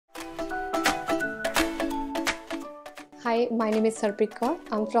Hi, my name is Harpreet.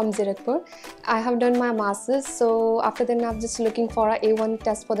 I'm from Zirakpur. I have done my master's, so after that I'm just looking for a A1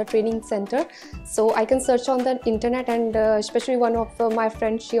 test for the training center. So I can search on the internet, and especially one of my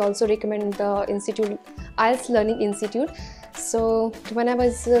friends, she also recommended the institute, IELTS Learning Institute. So when I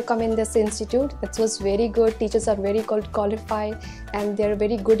was coming this institute, it was very good. Teachers are very qualified, and they're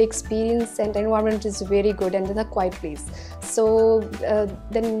very good experience, and the environment is very good, and it's a quiet place. So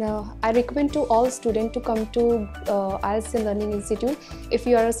then I recommend to all students to come to IELTS Learning Institute if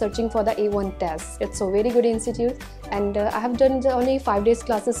you are searching for the A1 test. It's a very good institute, and I have done only 5 days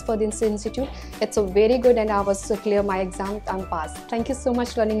classes for this institute. It's a very good, and I was clear my exam and passed. Thank you so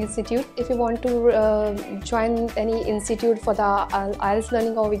much, Learning Institute. If you want to join any institute for the IELTS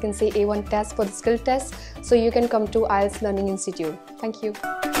learning, or we can say A1 test for the skill test, so you can come to IELTS Learning Institute. Thank you.